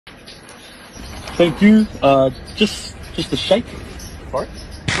Thank you. Just a shake. What?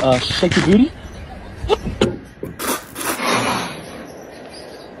 Shake your booty.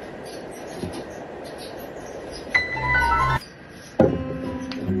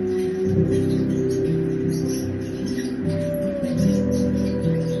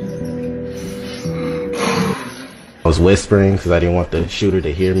 I was whispering because I didn't want the shooter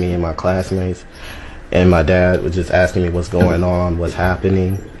to hear me and my classmates. And my dad was just asking me what's going on, what's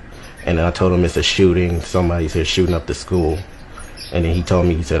happening. And then I told him it's a shooting. Somebody's here shooting up the school. And then he told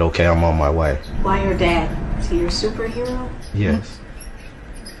me, he said, okay, I'm on my way. Why your dad? Is he your superhero? Yes.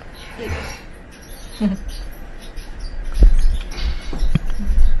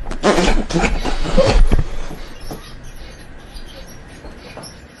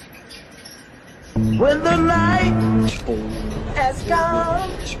 When the night has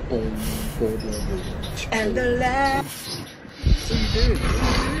come and the land.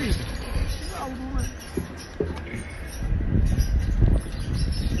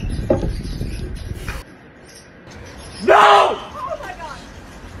 No! Oh my God!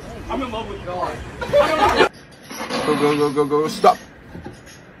 I'm in love with God. Go, stop.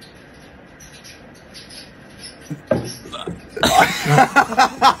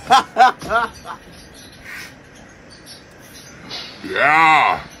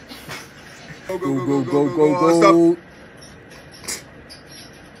 Yeah. Go, stop.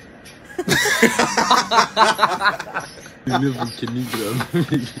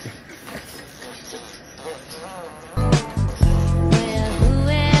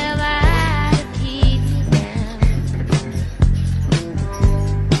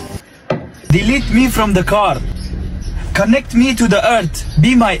 Delete me from the car. Connect me to the earth.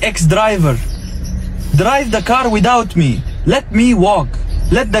 Be my ex-driver. Drive the car without me. Let me walk.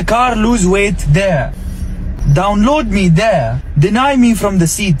 Let the car lose weight there. Download me there. Deny me from the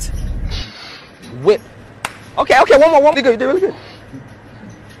seat. Whip. Okay, one more. Do good.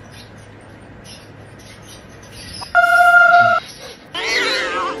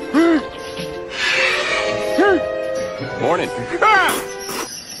 Morning.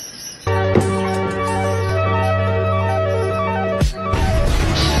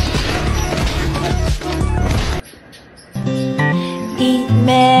 Eat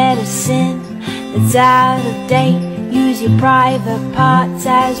medicine that's out of date. Use your private parts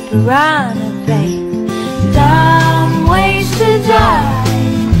as piranha bait. Dumb ways to die.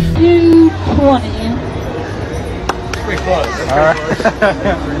 You corny. Pretty close. Alright.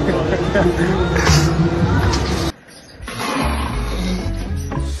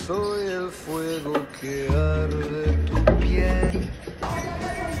 Soy el fuego que arde tu piel.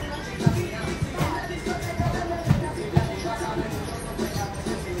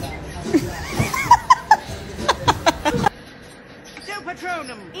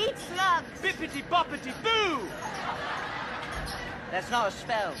 Patronum. Eat slugs. Bippity boppity boo. That's not a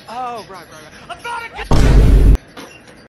spell. Oh, right. I thought it.